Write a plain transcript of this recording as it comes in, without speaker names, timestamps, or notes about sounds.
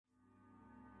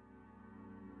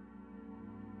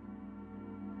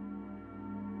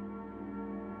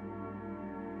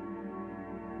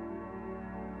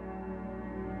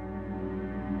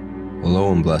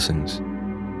Hello and blessings.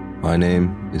 My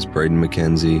name is Braden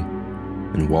McKenzie,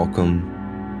 and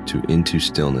welcome to Into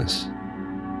Stillness.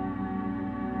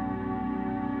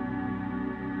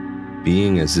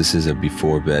 Being as this is a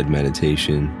before bed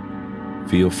meditation,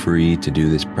 feel free to do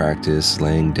this practice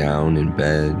laying down in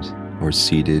bed or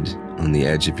seated on the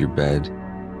edge of your bed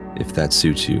if that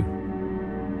suits you.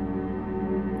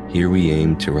 Here we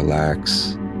aim to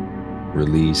relax,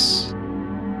 release,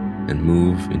 and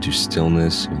move into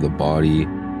stillness of the body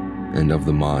and of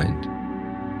the mind,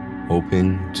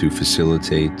 hoping to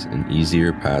facilitate an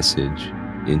easier passage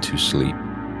into sleep.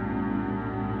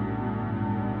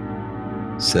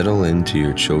 Settle into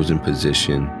your chosen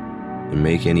position and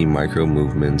make any micro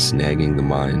movements nagging the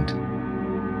mind.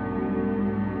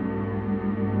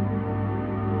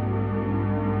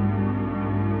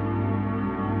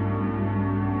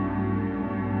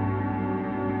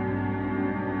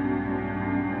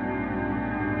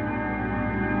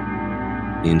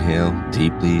 Inhale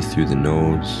deeply through the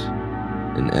nose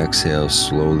and exhale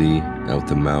slowly out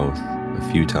the mouth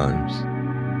a few times,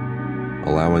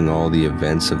 allowing all the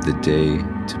events of the day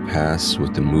to pass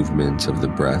with the movement of the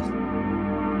breath.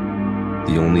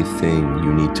 The only thing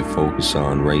you need to focus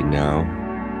on right now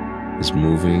is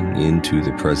moving into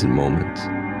the present moment.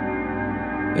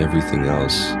 Everything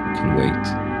else can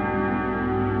wait.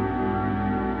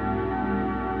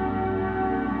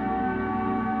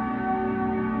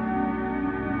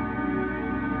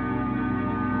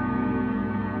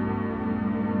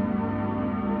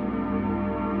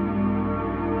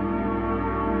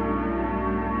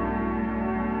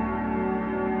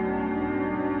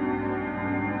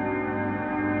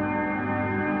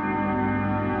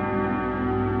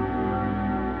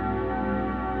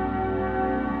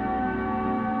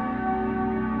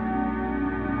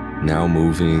 Now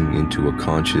moving into a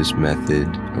conscious method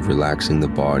of relaxing the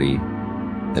body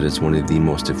that is one of the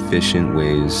most efficient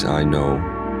ways I know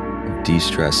of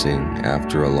de-stressing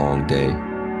after a long day.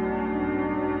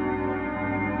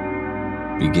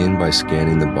 Begin by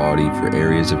scanning the body for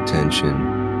areas of tension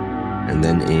and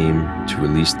then aim to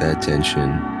release that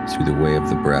tension through the way of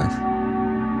the breath.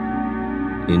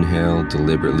 Inhale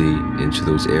deliberately into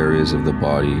those areas of the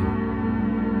body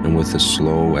and with a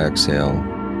slow exhale,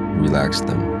 relax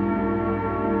them.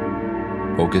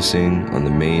 Focusing on the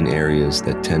main areas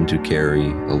that tend to carry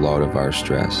a lot of our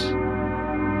stress: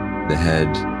 the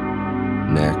head,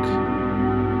 neck,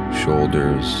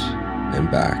 shoulders,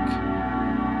 and back.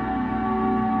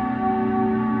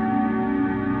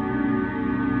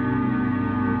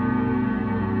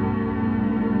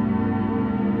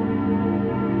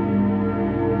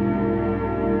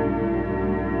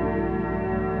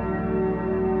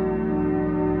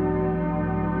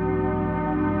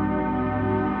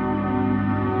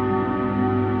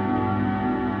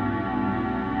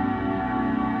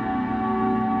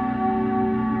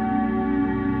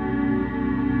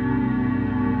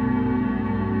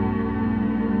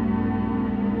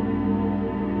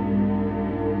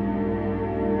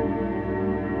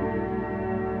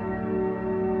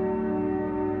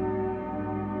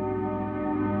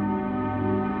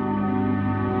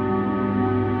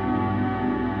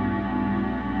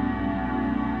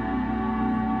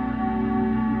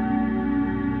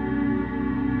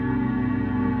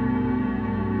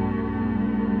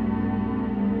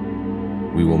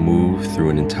 We will move through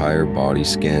an entire body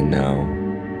scan now.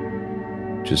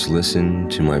 Just listen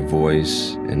to my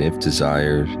voice, and if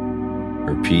desired,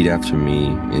 repeat after me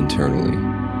internally.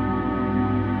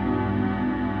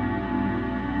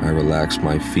 I relax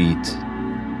my feet,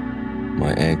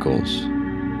 my ankles,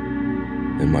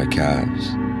 and my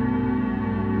calves.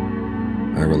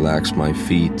 I relax my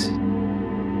feet,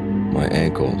 my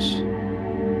ankles,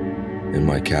 and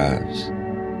my calves.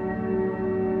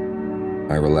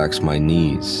 I relax my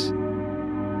knees,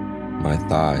 my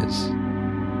thighs,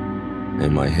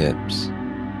 and my hips.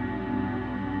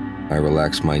 I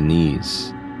relax my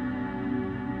knees,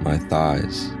 my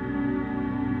thighs,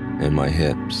 and my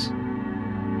hips.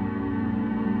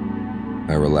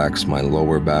 I relax my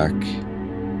lower back,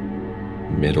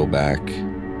 middle back,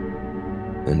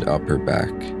 and upper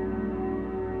back.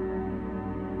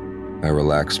 I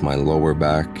relax my lower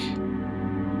back,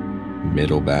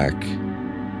 middle back,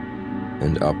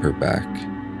 and upper back.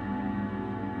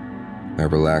 I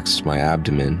relax my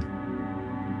abdomen,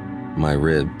 my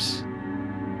ribs,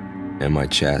 and my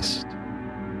chest.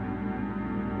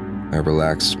 I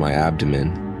relax my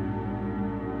abdomen,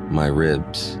 my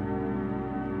ribs,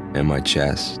 and my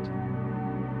chest.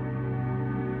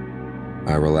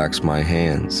 I relax my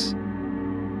hands,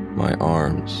 my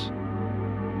arms,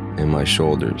 and my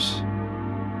shoulders.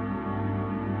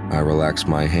 I relax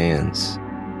my hands,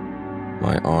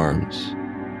 my arms,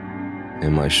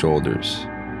 and my shoulders.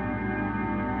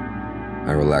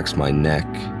 I relax my neck,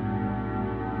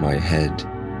 my head,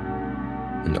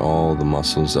 and all the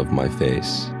muscles of my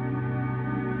face.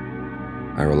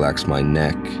 I relax my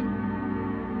neck,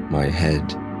 my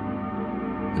head,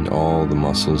 and all the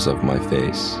muscles of my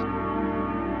face.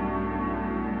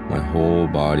 My whole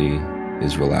body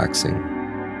is relaxing.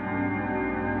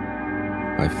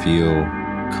 I feel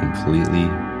completely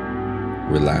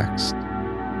relaxed.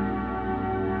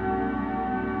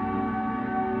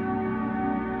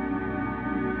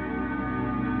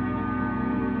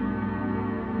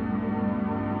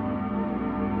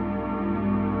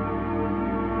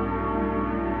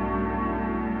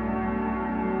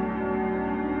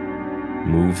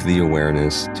 Move the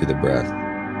awareness to the breath.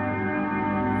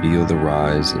 Feel the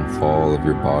rise and fall of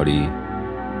your body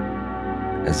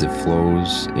as it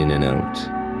flows in and out.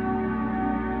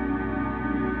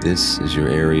 This is your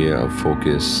area of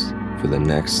focus for the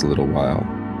next little while.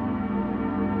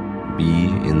 Be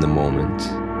in the moment.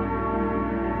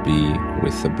 Be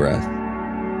with the breath.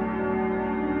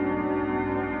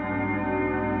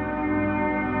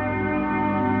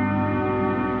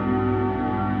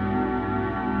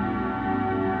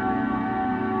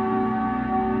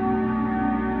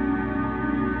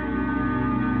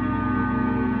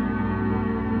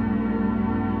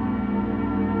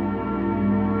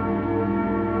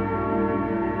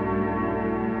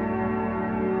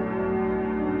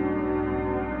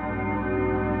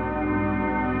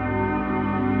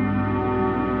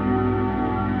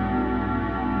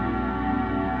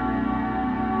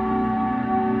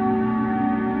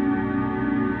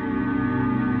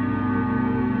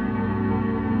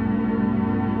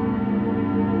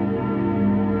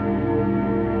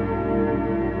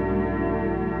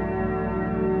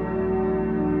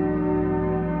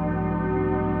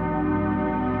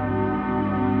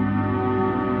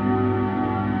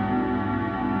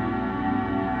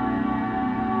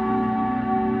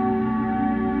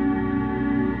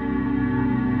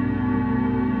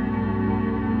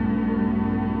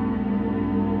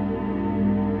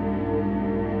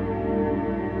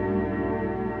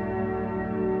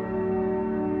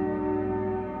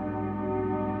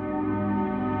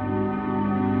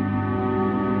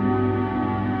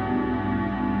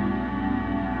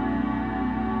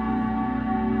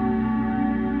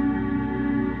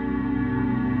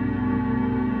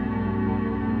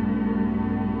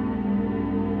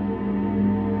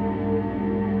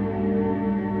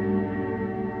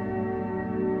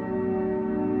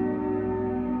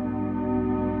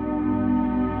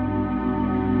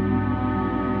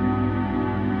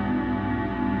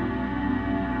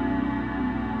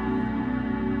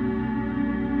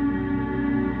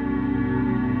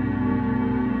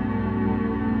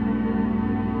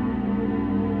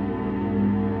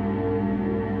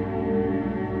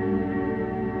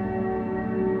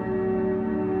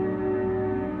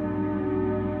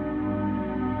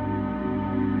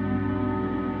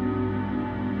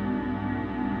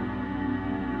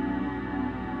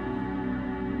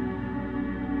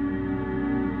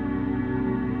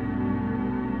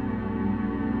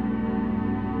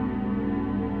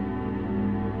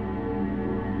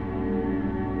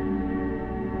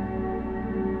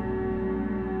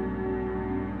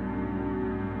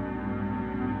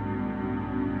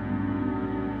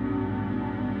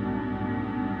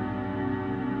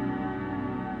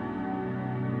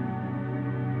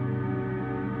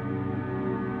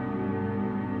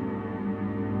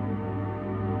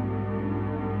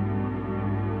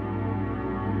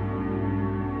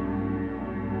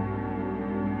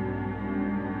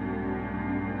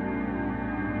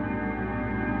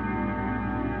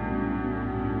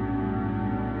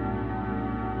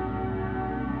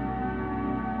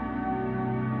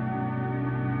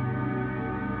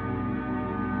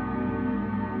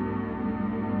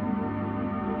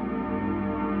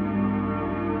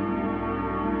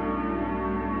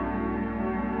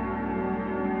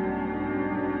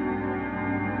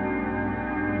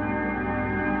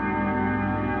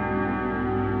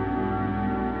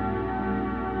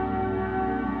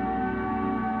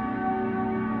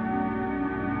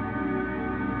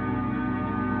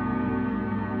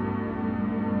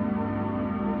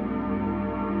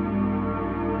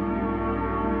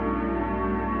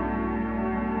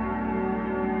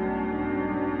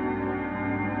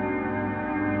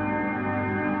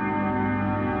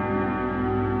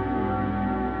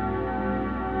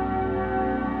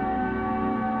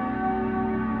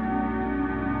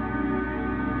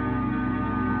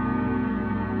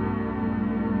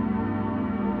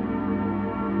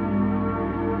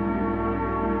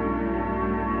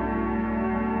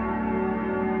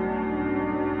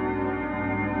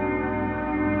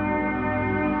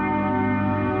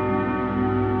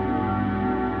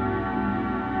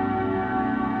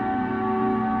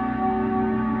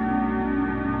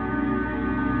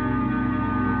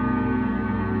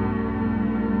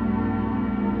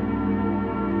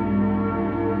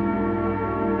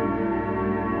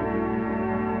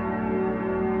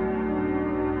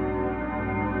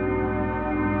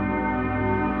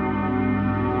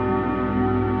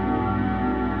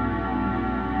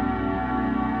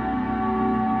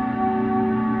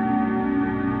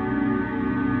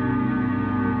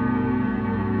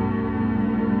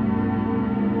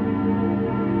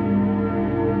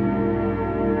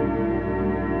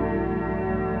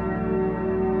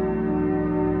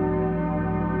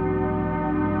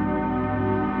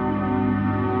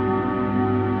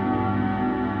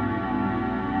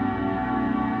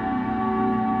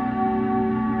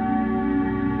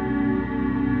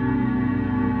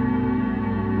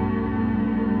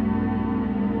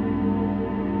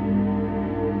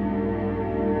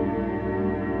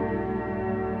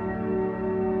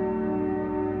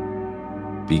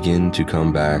 begin to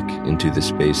come back into the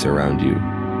space around you.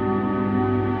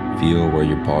 Feel where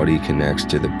your body connects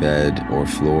to the bed or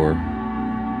floor.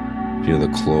 Feel the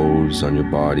clothes on your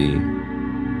body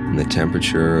and the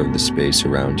temperature of the space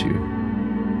around you.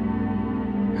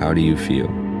 How do you feel?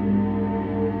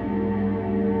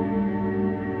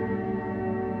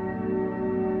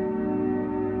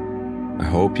 I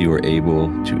hope you are able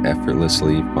to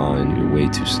effortlessly find your way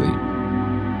to sleep.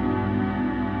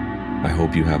 I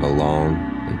hope you have a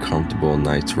long and comfortable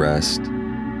night's rest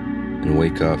and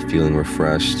wake up feeling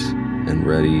refreshed and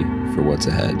ready for what's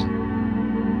ahead.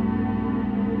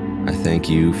 I thank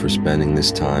you for spending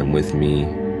this time with me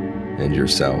and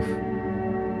yourself.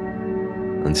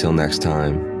 Until next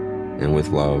time, and with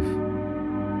love,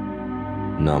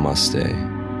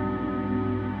 Namaste.